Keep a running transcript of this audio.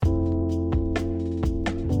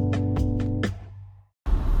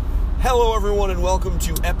Hello everyone and welcome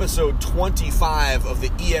to episode 25 of the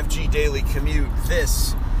EFG Daily Commute.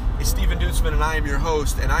 This is Stephen Dutzman and I am your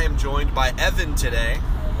host, and I am joined by Evan today.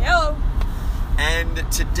 Hello. And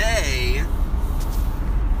today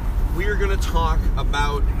we are going to talk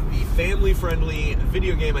about the family-friendly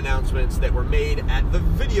video game announcements that were made at the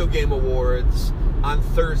Video Game Awards on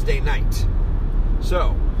Thursday night.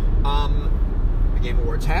 So, the Game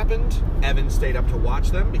Awards happened. Evan stayed up to watch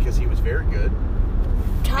them because he was very good.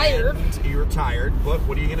 Tired. And you were tired, but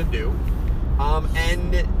what are you going to do?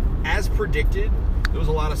 And as predicted, there was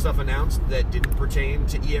a lot of stuff announced that didn't pertain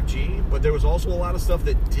to EFG, but there was also a lot of stuff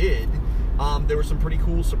that did. There were some pretty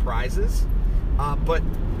cool surprises. But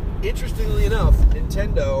interestingly enough,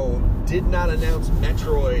 Nintendo did not announce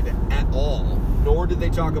Metroid at all, nor did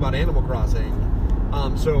they talk about Animal Crossing.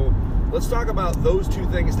 So let's talk about those two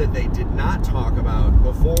things that they did not talk about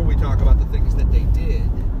before we talk about the things that they did.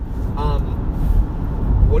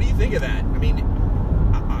 What do you think of that? I mean,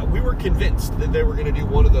 we were convinced that they were going to do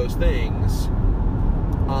one of those things.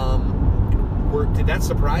 Did that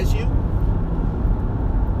surprise you?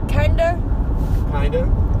 Kinda. Kinda?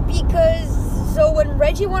 So when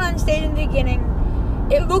Reggie went on stage in the beginning,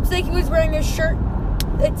 it looked like he was wearing a t-shirt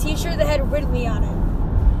that had Ridley on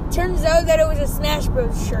it. Turns out that it was a Smash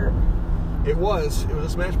Bros. Shirt. It was a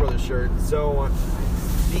Smash Brothers shirt. So,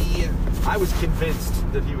 I was convinced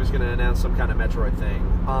that he was going to announce some kind of Metroid thing,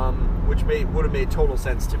 which would have made total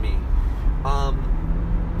sense to me.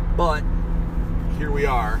 But here we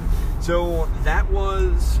are. So that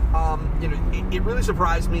was, it really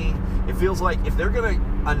surprised me. It feels like if they're going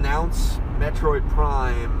to announce Metroid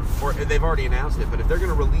Prime, or they've already announced it, but if they're going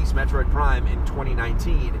to release Metroid Prime in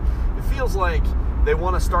 2019, it feels like they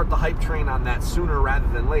want to start the hype train on that sooner rather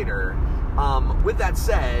than later. With that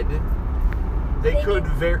said, They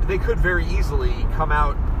could very easily come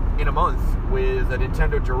out in a month with a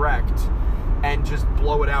Nintendo Direct and just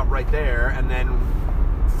blow it out right there and then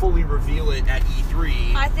fully reveal it at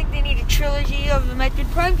E3. I think they need a trilogy of the Metroid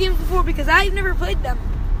Prime games before, because I've never played them.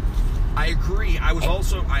 I agree. I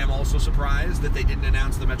am also surprised that they didn't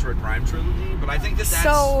announce the Metroid Prime trilogy, but I think that's...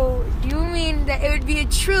 So, do you mean that it would be a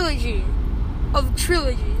trilogy of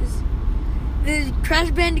trilogies? The Crash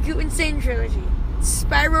Bandicoot Insane trilogy,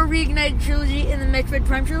 Spyro Reignited trilogy, and the Metroid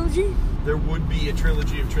Prime trilogy? There would be a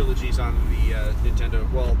trilogy of trilogies on the Nintendo,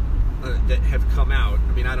 that have come out.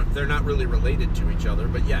 I mean, they're not really related to each other,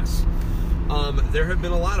 but yes. There have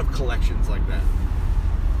been a lot of collections like that.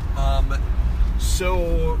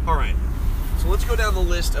 Alright. So let's go down the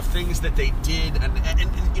list of things that they did,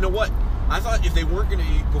 and you know what? I thought if they weren't going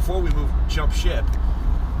to, before we jump ship,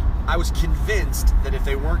 I was convinced that if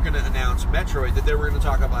they weren't going to announce Metroid, that they were going to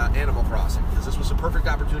talk about Animal Crossing, because this was a perfect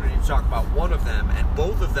opportunity to talk about one of them, and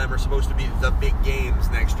both of them are supposed to be the big games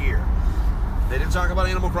next year. They didn't talk about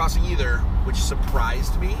Animal Crossing either, which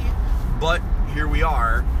surprised me, but here we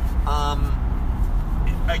are.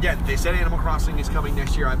 Again, they said Animal Crossing is coming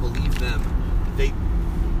next year. I believe them.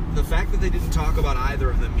 The fact that they didn't talk about either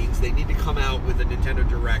of them means they need to come out with a Nintendo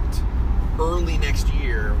Direct early next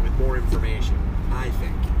year with more information, I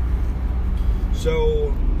think.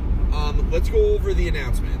 So, let's go over the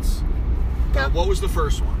announcements. What was the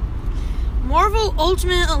first one? Marvel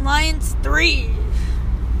Ultimate Alliance 3.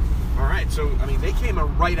 Alright, so, they came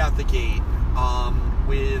right out the gate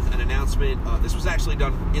with an announcement. This was actually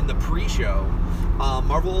done in the pre-show.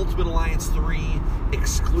 Marvel Ultimate Alliance 3,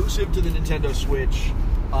 exclusive to the Nintendo Switch.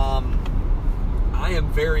 I am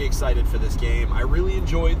very excited for this game. I really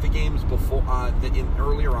enjoyed the games before,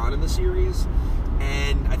 earlier on in the series,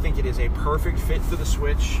 and I think it is a perfect fit for the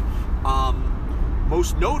Switch.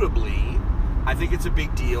 Most notably, I think it's a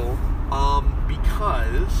big deal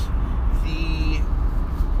because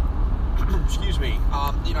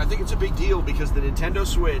I think it's a big deal because the Nintendo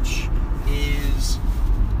Switch is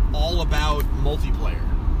all about multiplayer,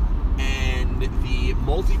 and the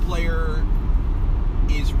multiplayer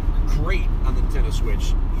is great on the Nintendo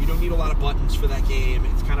Switch. You don't need a lot of buttons for that game.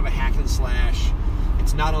 It's kind of a hack and slash.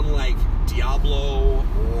 It's not unlike Diablo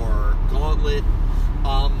or Gauntlet.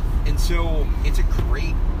 And so it's a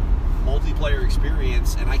great multiplayer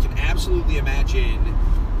experience, and I can absolutely imagine,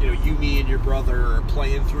 you, me, and your brother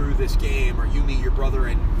playing through this game, or you, me, your brother,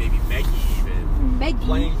 and maybe Maggie even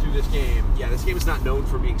playing through this game. Yeah, this game is not known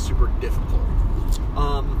for being super difficult.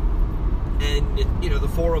 And, the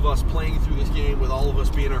four of us playing through this game with all of us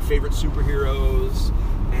being our favorite superheroes,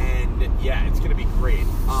 and, yeah, it's going to be great.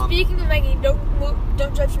 Speaking of Maggie, don't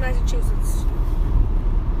drive to Massachusetts.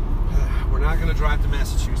 We're not going to drive to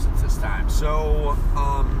Massachusetts this time. So,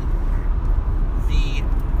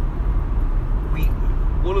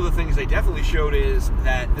 one of the things they definitely showed is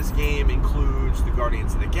that this game includes the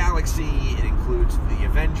Guardians of the Galaxy, it includes the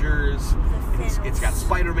Avengers, it's got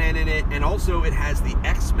Spider-Man in it, and also it has the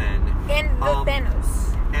X-Men. And Thanos.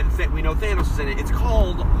 And we know Thanos is in it. It's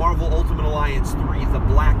called Marvel Ultimate Alliance 3, The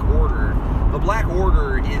Black Order. The Black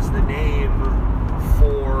Order is the name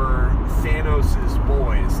for Thanos'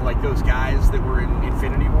 boys, like those guys that were in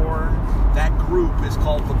Infinity War. That group is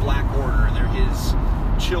called the Black Order. They're his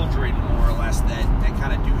children, more or less, that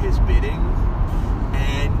kind of do his bidding.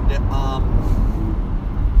 And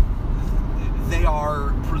they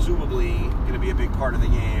are presumably going to be a big part of the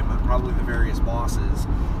game, probably the various bosses.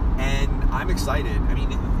 And I'm excited. I mean,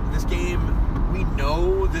 this game, we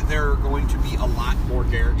know that there are going to be a lot more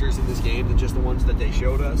characters in this game than just the ones that they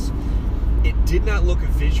showed us. It did not look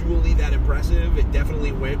visually that impressive. It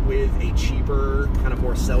definitely went with a cheaper, kind of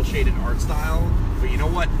more cel-shaded art style. But you know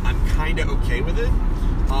what? I'm kind of okay with it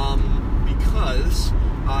because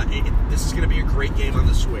this is going to be a great game on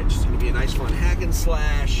the Switch. It's going to be a nice, fun hack and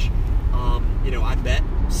slash. I bet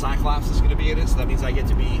Cyclops is going to be in it, so that means I get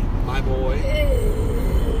to be my boy.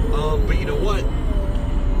 But you know what?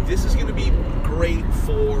 This is going to be great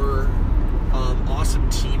for awesome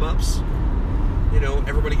team-ups.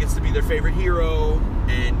 Everybody gets to be their favorite hero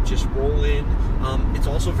and just roll in. It's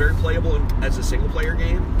also very playable as a single-player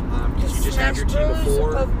game because you just have your team of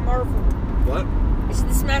 4. Of Marvel. What? It's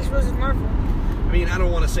the Smash Bros. Of Marvel. I mean, I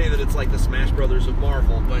don't want to say that it's like the Smash Brothers of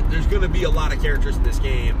Marvel, but there's going to be a lot of characters in this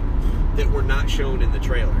game that were not shown in the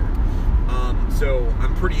trailer. So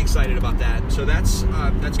I'm pretty excited about that. So that's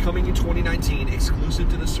coming in 2019, exclusive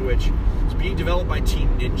to the Switch. It's being developed by Team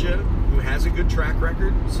Ninja, who has a good track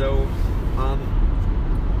record. So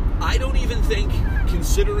I don't even think,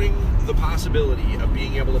 considering the possibility of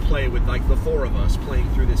being able to play with like the 4 of us playing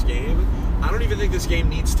through this game, I don't even think this game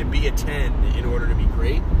needs to be a 10 in order to be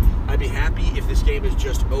great. I'd be happy if this game is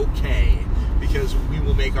just okay, because we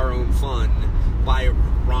will make our own fun by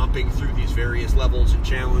romping through these various levels and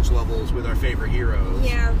challenge levels with our favorite heroes.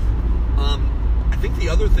 Yeah. I think the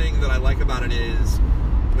other thing that I like about it is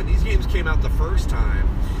when these games came out the first time,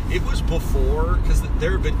 it was before, because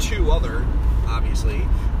there have been 2 other, obviously,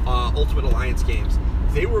 Ultimate Alliance games.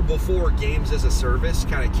 They were before games as a service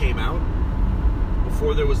kind of came out,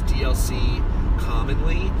 before there was DLC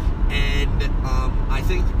commonly, and I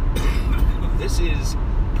think this is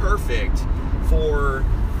perfect for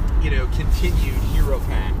continued hero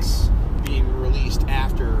packs being released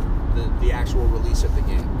after the actual release of the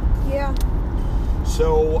game. Yeah.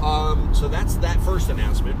 So that's that first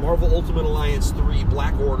announcement. Marvel Ultimate Alliance 3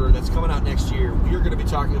 Black Order, that's coming out next year. We are going to be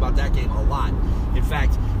talking about that game a lot. In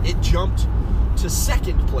fact, it jumped to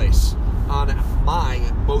second place on my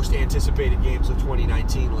most anticipated games of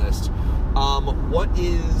 2019 list. What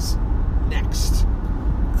is next?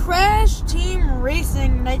 Crash Team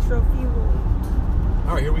Racing Nitro Fueled.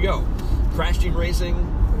 All right, here we go. Crash Team Racing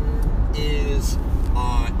is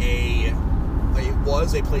it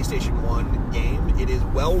was a PlayStation 1 game. It is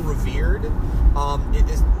well revered. It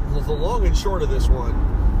is the long and short of this one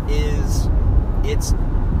is it's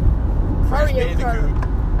Crash Bandicoot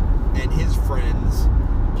and his friends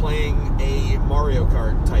playing a Mario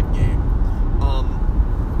Kart type game.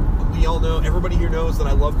 We all know, everybody here knows that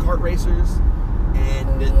I love kart racers,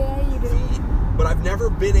 and yeah, you do. But I've never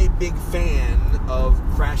been a big fan of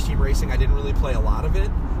Crash Team Racing. I didn't really play a lot of it,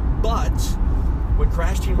 but when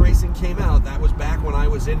Crash Team Racing came out, that was back when I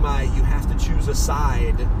was in my you have to choose a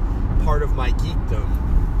side part of my geekdom.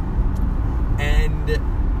 And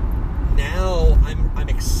now I'm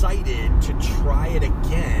excited to try it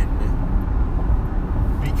again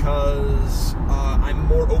because I'm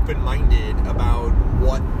more open-minded about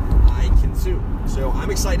what I consume. So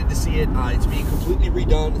I'm excited to see it. It's being completely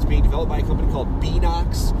redone. It's being developed by a company called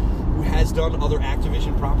Beenox, who has done other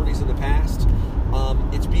Activision properties in the past.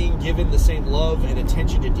 It's being given the same love and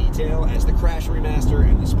attention to detail as the Crash remaster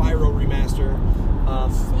and the Spyro remaster.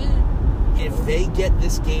 If they get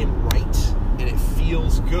this game right and it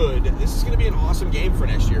feels good, this is going to be an awesome game for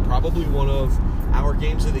next year. Probably one of our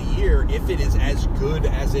games of the year, if it is as good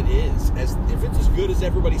as it is. If it's as good as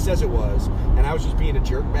everybody says it was, and I was just being a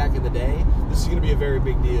jerk back in the day, this is going to be a very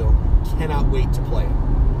big deal. Cannot wait to play it.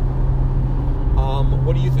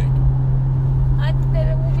 What do you think? I think that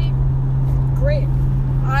it will be great.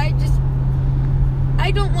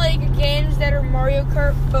 I don't like games that are Mario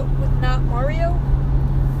Kart but with not Mario.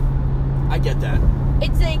 I get that.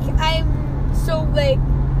 It's like I'm so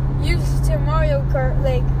used to Mario Kart,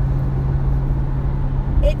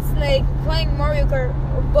 it's like playing Mario Kart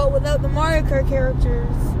but without the Mario Kart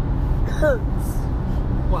characters hurts.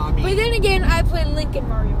 Well, I mean, but then again, I play Link in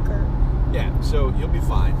Mario Kart. Yeah, so you'll be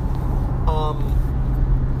fine.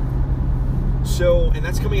 So, and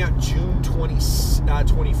that's coming out June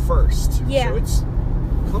 21st. Yeah. So it's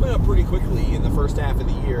coming up pretty quickly in the first half of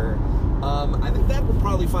the year. I think that will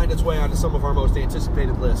probably find its way onto some of our most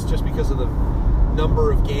anticipated lists just because of the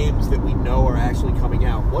number of games that we know are actually coming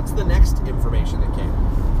out. What's the next information that came?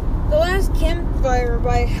 The Last Campfire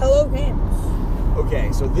by Hello Games.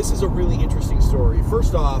 Okay, so this is a really interesting story.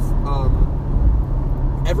 First off,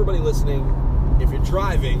 everybody listening, if you're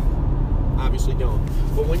driving, obviously don't.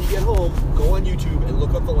 But when you get home, go on YouTube and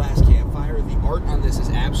look up The Last Campfire. The art on this is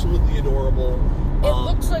absolutely adorable. It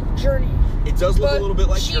looks like Journey. It does look a little bit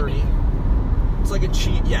like chibi. Journey. It's like a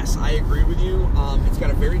cheat. Yes, I agree with you. It's got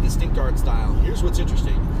a very distinct art style. Here's what's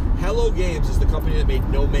interesting. Hello Games is the company that made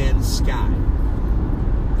No Man's Sky.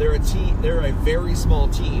 They're a team. They're a very small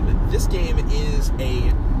team. This game is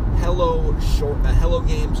a Hello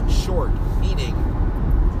Games short, meaning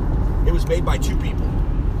it was made by two people.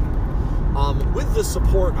 With the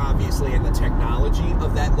support, obviously, and the technology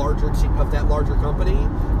of that larger company,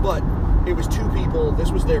 but it was two people. This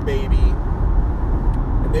was their baby,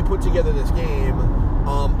 and they put together this game.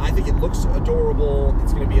 I think it looks adorable.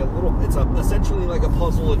 It's going to be it's essentially like a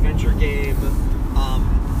puzzle adventure game.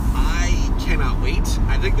 I cannot wait.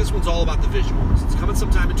 I think this one's all about the visuals. It's coming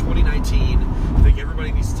sometime in 2019. I think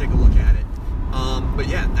everybody needs to take a look at it. But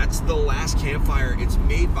yeah, that's The Last Campfire. It's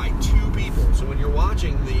made by two people. So when you're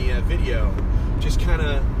watching the video, just kind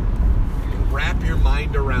of wrap your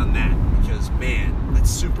mind around that because, man, that's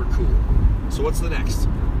super cool. So what's the next?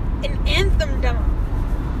 An Anthem demo.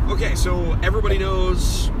 Okay, so everybody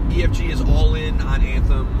knows EFG is all in on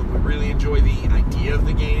Anthem. We really enjoy the idea of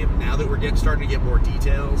the game. Now that we're starting to get more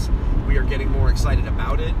details, we are getting more excited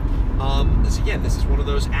about it. This is one of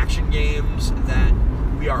those action games that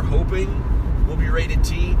we are hoping will be rated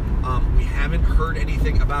T. We haven't heard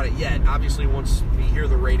anything about it yet. Obviously, once we hear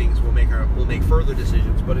the ratings, we'll make further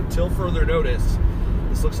decisions. But until further notice,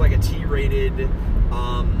 this looks like a T-rated,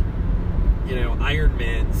 Iron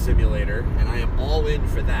Man simulator, and I am all in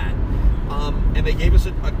for that. And they gave us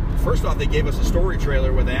first off, they gave us a story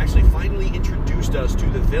trailer where they actually finally introduced us to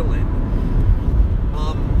the villain.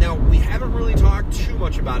 Now, we haven't really talked too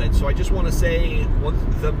much about it, so I just want to say what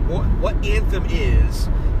Anthem is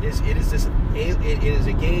it is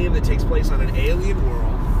a game that takes place on an alien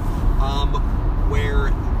world where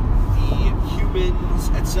the humans,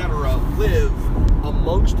 etc., live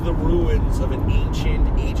amongst the ruins of an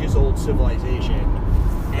ancient, ages-old civilization.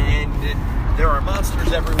 And there are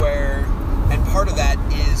monsters everywhere, and part of that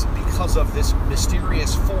is because of this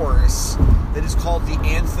mysterious force that is called the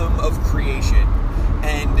Anthem of Creation.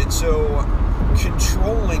 And so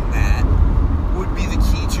controlling that would be the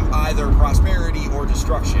key to either prosperity or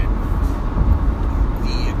destruction.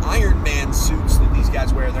 The Iron Man suits that these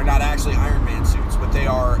guys wear, they're not actually Iron Man suits, but they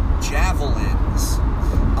are javelins.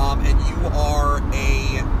 And you are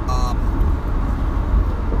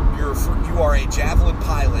a javelin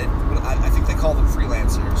pilot. I think they call them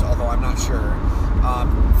freelancers, although I'm not sure.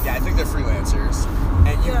 I think they're freelancers.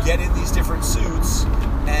 And you get in these different suits,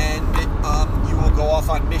 and you will go off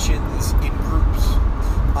on missions in groups.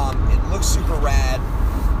 It looks super rad.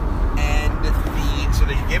 And so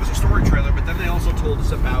they gave us a story trailer, but then they also told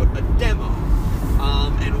us about a demo.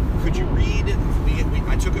 And could you read?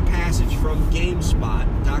 I took a passage from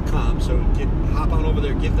GameSpot.com, so hop on over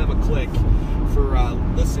there, give them a click for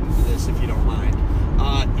listening to this if you don't mind.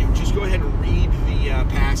 Just go ahead and read the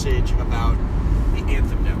passage about the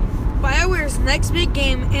Anthem demo. BioWare's next big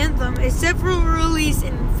game, Anthem, is set for release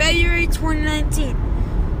in February 2019.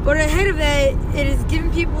 But ahead of that, it is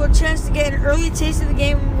giving people a chance to get an early taste of the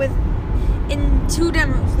game in two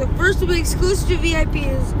demos. The first will be exclusive to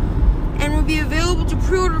VIPs and will be available to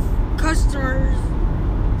pre-order customers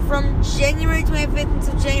from January 25th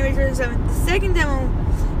until January 27th. The second demo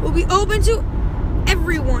will be open to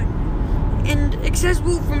everyone and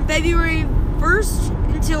accessible from February 1st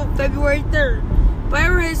until February 3rd.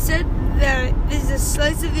 BioWare has said that this is a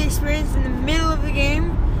slice of the experience in the middle of the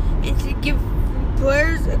game and to give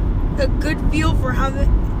players a good feel for how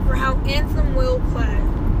Anthem will play.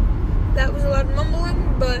 That was a lot of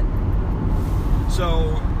mumbling, but...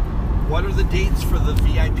 So, what are the dates for the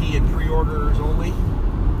VIP and pre-orders only?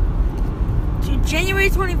 To January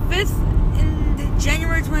 25th and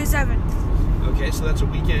January 27th. Okay, so that's a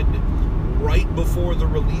weekend right before the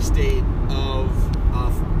release date of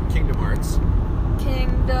Kingdom Hearts.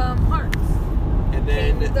 Kingdom Hearts. And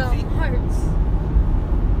then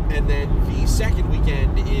the second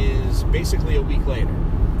weekend is basically a week later.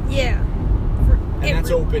 Yeah. And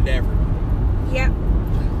that's open to everyone. Yeah.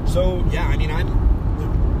 So, yeah,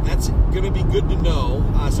 that's going to be good to know.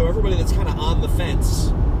 So everybody that's kind of on the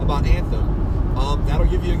fence about Anthem, that'll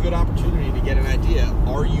give you a good opportunity to get an idea.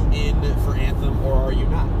 Are you in for Anthem or are you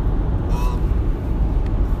not?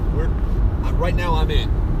 Right now I'm in.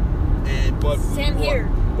 Same here.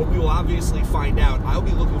 But we will obviously find out. I'll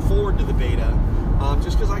be looking forward to the beta,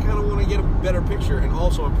 just because I kind of want to get a better picture. And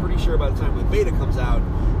also, I'm pretty sure by the time the beta comes out,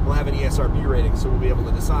 we'll have an ESRB rating, so we'll be able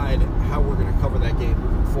to decide how we're going to cover that game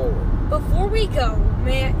moving forward. Before we go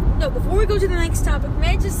to the next topic, may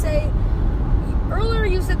I just say, earlier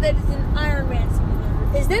you said that it's an Iron Man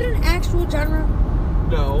simulator. Is that an actual genre?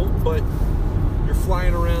 No, but you're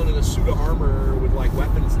flying around in a suit of armor with like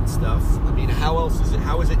weapons and stuff. I mean, how else is it?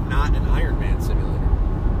 How is it not an Iron Man simulator?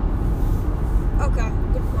 Okay,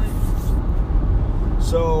 good point.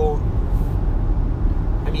 So,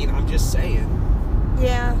 I mean, I'm just saying.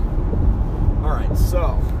 Yeah. All right.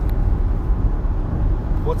 So,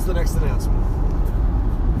 what's the next announcement?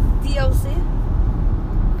 DLC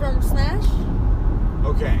from Smash.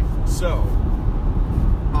 Okay. So,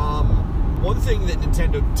 one thing that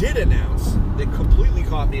Nintendo did announce that completely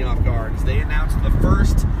caught me off guard is they announced the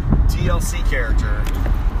first DLC character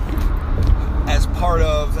as part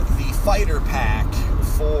of the fighter pack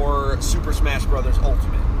for Super Smash Bros.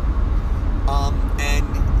 Ultimate. And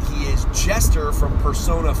he is Jester from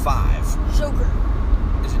Persona 5. Joker.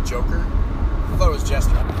 Is it Joker? I thought it was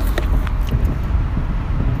Jester.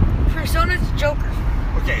 Persona's Joker.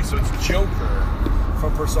 Okay, so it's Joker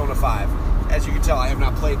from Persona 5. As you can tell, I have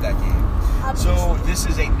not played that game. Obviously. So this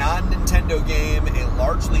is a non-Nintendo game, a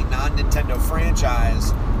largely non-Nintendo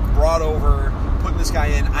franchise, brought over, putting this guy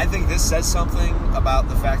in. I think this says something about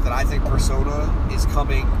the fact that I think Persona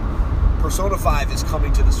 5 is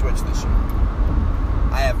coming to the Switch this year.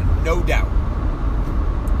 I have no doubt.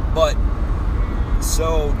 But,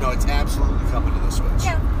 no, it's absolutely coming to the Switch.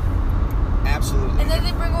 Yeah. Absolutely. And then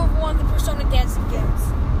they bring over one of the Persona dancing games.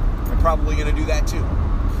 They're probably going to do that too.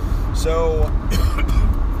 So,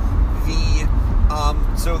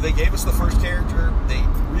 so they gave us the first character. They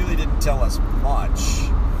really didn't tell us much,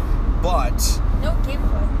 but no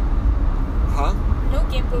gameplay. Huh? No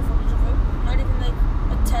gameplay footage of it. Not even like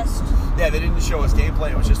a test. Yeah, they didn't show us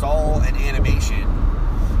gameplay. It was just all an animation,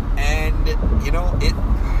 and it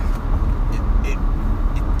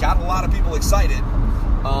got a lot of people excited.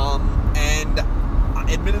 And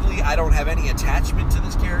admittedly, I don't have any attachment to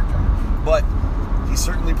this character, but he's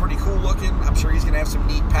certainly pretty cool looking. I'm sure he's going to have some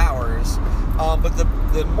neat powers. But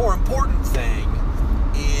the more important thing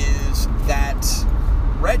is that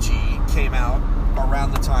Reggie came out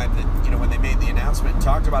around the time that, when they made the announcement, and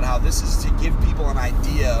talked about how this is to give people an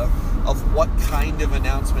idea of what kind of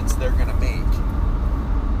announcements they're going to make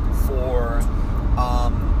for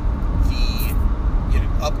the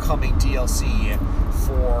upcoming DLC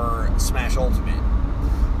for Smash Ultimate.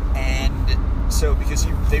 And so, because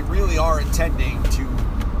they really are intending to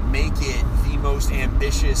make it the most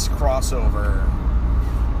ambitious crossover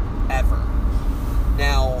ever.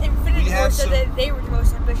 Now, Infinity we have War said that they were the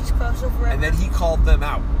most ambitious crossover ever. and then he called them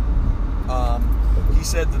out. He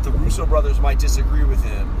said that the Russo brothers might disagree with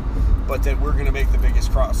him, but that we're going to make the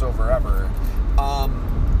biggest crossover ever.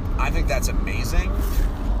 I think that's amazing.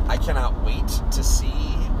 I cannot wait to see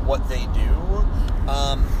what they do.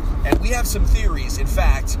 And we have some theories. In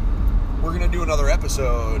fact, we're going to do another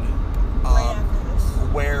episode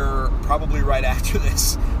probably right after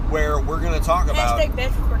this, where we're going to talk about hashtag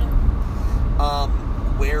batch recording.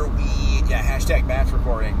 Hashtag batch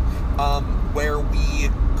recording, where we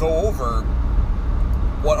go over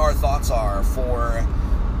what our thoughts are for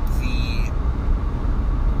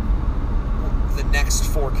the next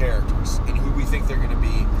 4 characters and who we think they're going to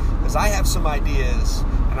be. Because I have some ideas,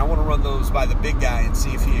 and I want to run those by the big guy and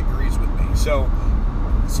see if he agrees with me. So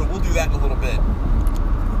we'll do that in a little bit.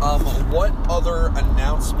 What other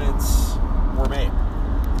announcements were made?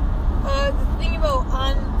 The thing about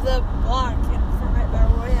On the Block in Fortnite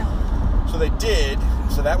Battle Royale. So they did.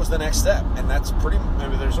 So that was the next step, and that's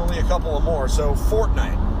there's only a couple of more. So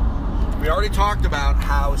Fortnite. We already talked about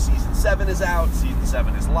how Season 7 is out. Season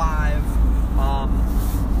 7 is live.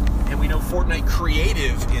 And we know Fortnite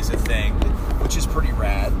Creative is a thing, which is pretty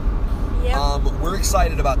rad. Yep. We're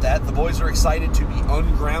excited about that. The boys are excited to be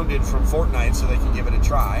ungrounded from Fortnite so they can give it a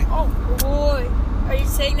try. Oh boy. Are you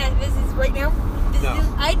saying that this is right now? No.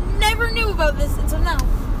 I never knew about this until now.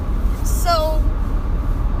 So...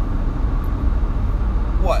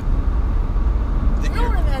 What? You know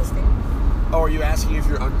what I'm asking? Oh, are you asking if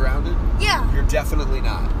you're ungrounded? Yeah. You're definitely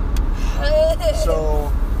not.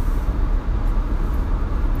 So...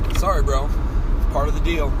 Sorry, bro. It's part of the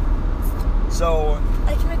deal. So...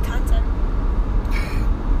 I can make content.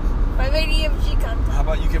 I made EMG content. How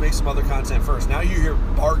about you can make some other content first? Now you're here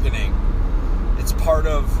bargaining. It's part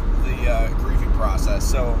of the grieving process.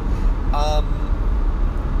 So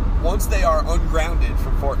once they are ungrounded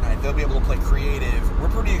from Fortnite, they'll be able to play creative. We're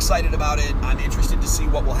pretty excited about it. I'm interested to see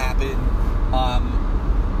what will happen.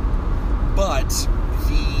 But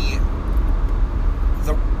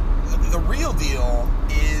the real deal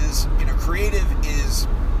is, creative is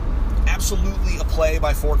absolutely a play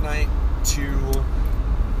by Fortnite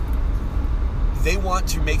they want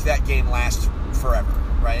to make that game last forever,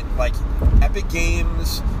 right? Like, Epic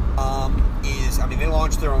Games they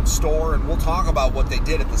launched their own store, and we'll talk about what they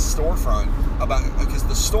did at the storefront, because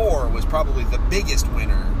the store was probably the biggest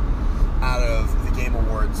winner out of the Game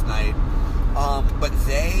Awards night. But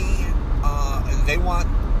they want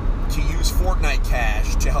to use Fortnite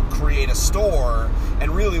Cash to help create a store,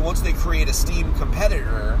 and really, once they create a Steam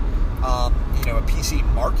competitor, a PC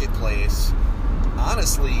marketplace,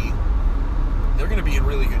 honestly, they're going to be in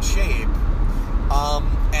really good shape.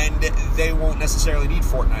 And they won't necessarily need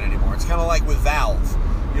Fortnite anymore. It's kind of like with Valve.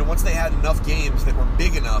 Once they had enough games that were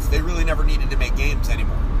big enough, they really never needed to make games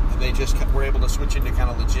anymore. They just were able to switch into kind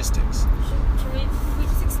of logistics. Can we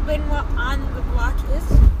just explain what On the Block is?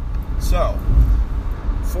 So,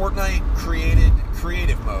 Fortnite created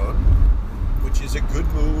creative mode, which is a good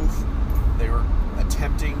move. They were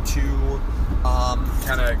attempting to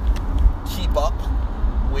kind of keep up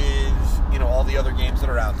with all the other games that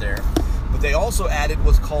are out there. But they also added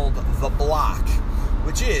what's called The Block,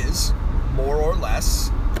 which is more or less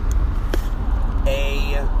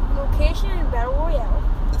a location in Battle Royale.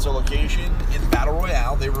 It's a location in Battle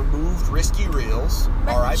Royale. They removed Risky Reels.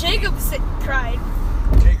 But Jacob cried.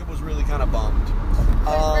 Jacob was really kind of bummed.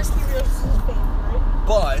 Risky Reels is his favorite.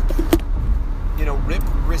 But, rip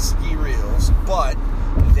Risky Reels. But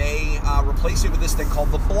they replaced it with this thing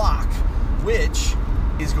called The Block, which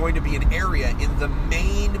is going to be an area in the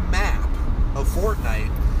main map of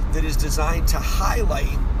Fortnite that is designed to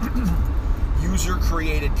highlight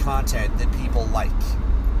user-created content that people like.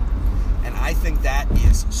 And I think that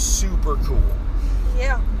is super cool.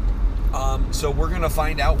 Yeah. So we're going to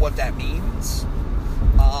find out what that means,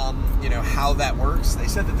 how that works. They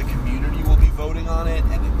said that the community will be voting on it,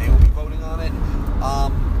 and that they will be voting on it.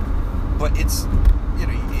 But it's,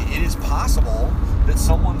 it is possible that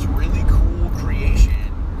someone's really cool creation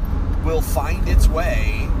will find its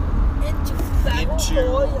way into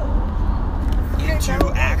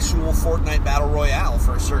actual Fortnite Battle Royale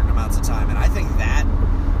for certain amounts of time. And I think that,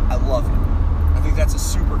 I love it. I think that's a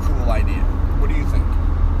super cool idea. What do you think?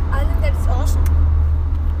 I think that's awesome.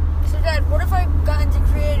 So, Dad, what if I got into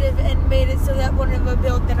creative and made it so that one of the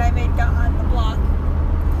build that I made got on the block?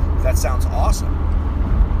 That sounds awesome.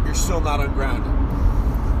 You're still not ungrounded.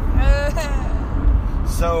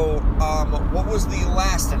 So, what was the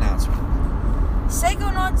last announcement?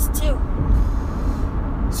 Psychonauts 2.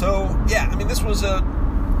 So, yeah, this was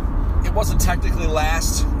it wasn't technically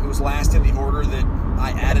last. It was last in the order that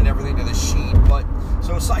I added everything to the sheet. But,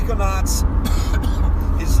 so Psychonauts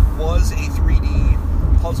was a 3D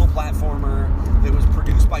puzzle platformer that was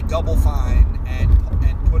produced by Double Fine and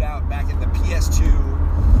put out back in the PS2,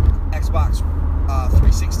 Xbox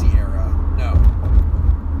 360 era. No.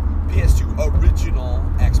 PS2 original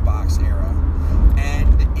Xbox era,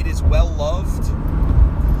 and it is well loved,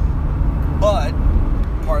 but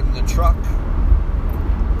pardon the truck.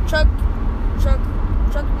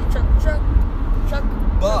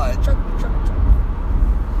 But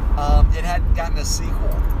it hadn't gotten a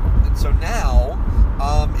sequel, and so now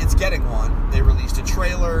it's getting one. They released a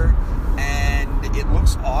trailer, and it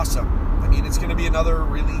looks awesome. It's going to be another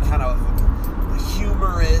really kind of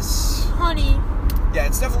humorous, honey. Yeah,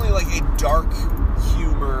 it's definitely like a dark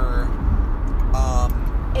humor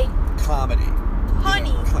comedy.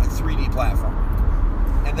 Honey. Kind of 3D platform.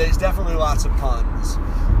 And there's definitely lots of puns.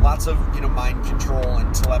 Lots of, mind control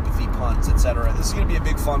and telepathy puns, etc. This is going to be a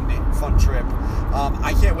big fun trip.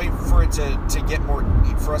 I can't wait for it to get more,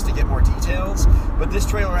 for us to get more details. But this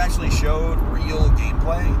trailer actually showed real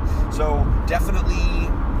gameplay. So definitely,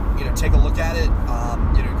 take a look at it.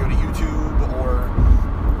 Go to YouTube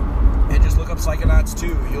and just look up Psychonauts 2.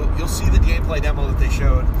 You'll see the gameplay demo that they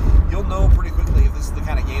showed. You'll know pretty quickly if this is the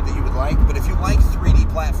kind of game that you would like. But if you like 3D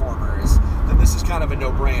platformers, then this is kind of a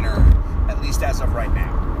no-brainer, at least as of right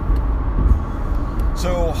now.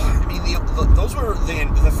 So, those were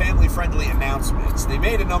the family-friendly announcements. They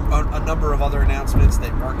made a number of other announcements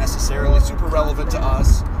that weren't necessarily super relevant to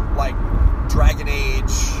us, like Dragon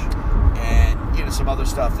Age and some other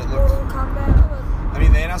stuff that looked. Mortal Kombat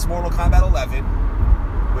 11. They announced Mortal Kombat 11,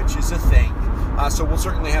 which is a thing. So we'll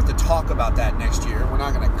certainly have to talk about that next year. We're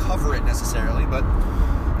not going to cover it necessarily, but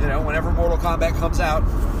whenever Mortal Kombat comes out,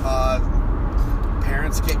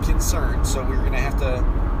 parents get concerned. So we're going to have to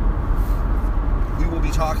we will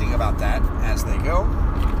be talking about that as they go.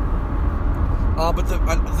 But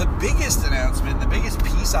the biggest announcement, the biggest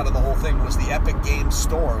piece out of the whole thing was the Epic Games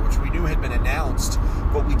Store, which we knew had been announced,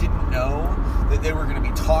 but we didn't know that they were going to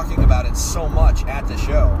be talking about it so much at the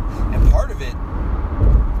show. And part of it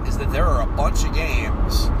is that there are a bunch of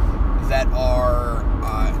games that are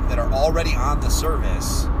already on the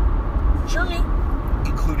service. Journey.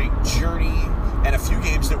 Including Journey and a few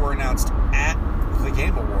games that were announced at the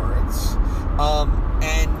Game Awards.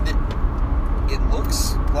 And it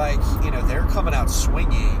looks like, they're coming out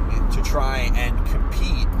swinging to try and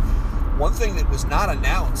compete. One thing that was not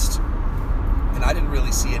announced, and I didn't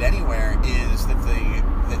really see it anywhere, is that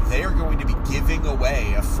they are going to be giving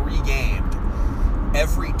away a free game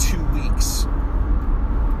every 2 weeks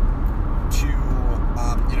to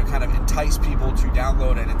kind of entice people to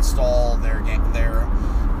download and install their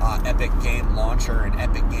Epic Game Launcher and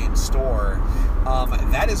Epic Game Store.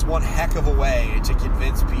 That is one heck of a way to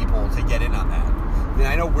convince people to get in on that. I mean,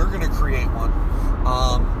 I know we're going to create one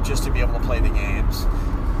just to be able to play the games.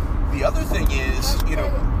 The other thing is,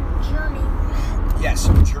 Journey. Yes,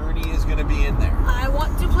 Journey is going to be in there. I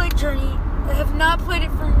want to play Journey. I have not played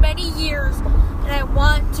it for many years, and I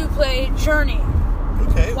want to play Journey.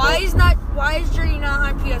 Okay. Why is Journey not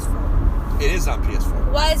on PS4? It is on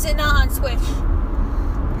PS4. Why is it not on Switch?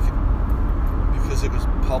 Because it was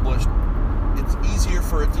published. It's easier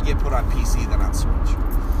for it to get put on PC than on Switch.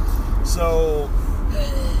 So,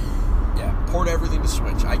 yeah, port everything to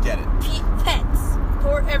Switch. I get it. Pets.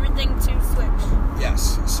 Port everything to Switch.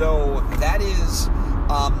 Yes. So that is,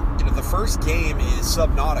 the first game is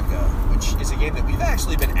Subnautica, which is a game that we've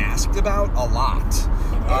actually been asked about a lot.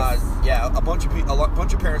 Yeah, a bunch of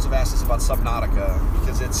parents have asked us about Subnautica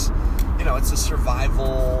because it's a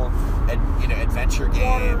survival, adventure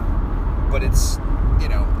game, but it's,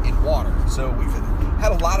 in water. So we've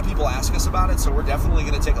had a lot of people ask us about it, so we're definitely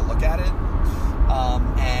going to take a look at it,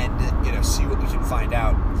 and, see what we can find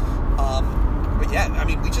out. But yeah, I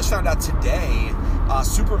mean, we just found out today,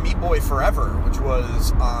 Super Meat Boy Forever, which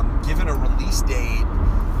was given a release date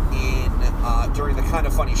during the Kind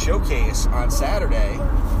of Funny showcase on Saturday,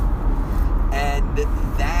 and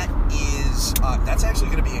that's actually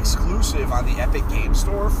going to be exclusive on the Epic Game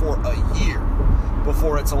Store for a year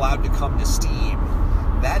before it's allowed to come to Steam.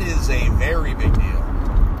 That is a very big deal.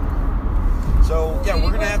 So yeah,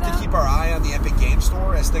 we're going to have to keep our eye on the Epic Game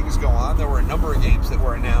Store as things go on. There were a number of games that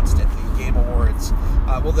were announced at the Game Awards.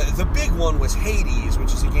 The big one was Hades,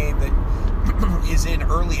 which is a game that is in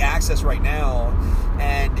early access right now,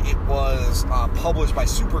 and it was published by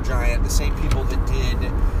Supergiant, the same people that did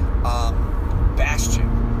Bastion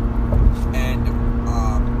and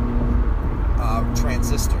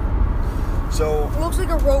Transistor. So it looks like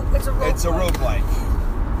a rope. It's a rope. It's a roguelike.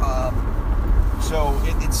 So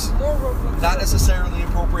it's more roguelike. Not necessarily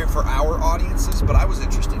appropriate for our audiences, but I was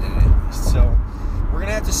interested in it. So we're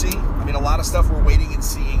gonna have to see. I mean, a lot of stuff we're waiting and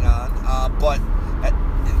seeing on. But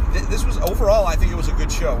this was overall, I think it was a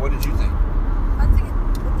good show. What did you think? I think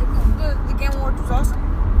the Game Awards was awesome.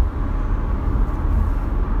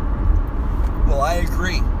 Well, I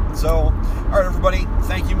agree. So, all right, everybody,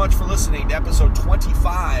 thank you much for listening to episode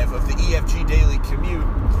 25 of the EFG Daily Commute.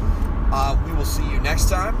 We will see you next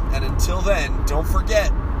time, and until then, don't forget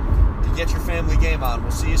to get your family game on.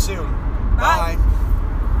 We'll see you soon. Bye. Bye.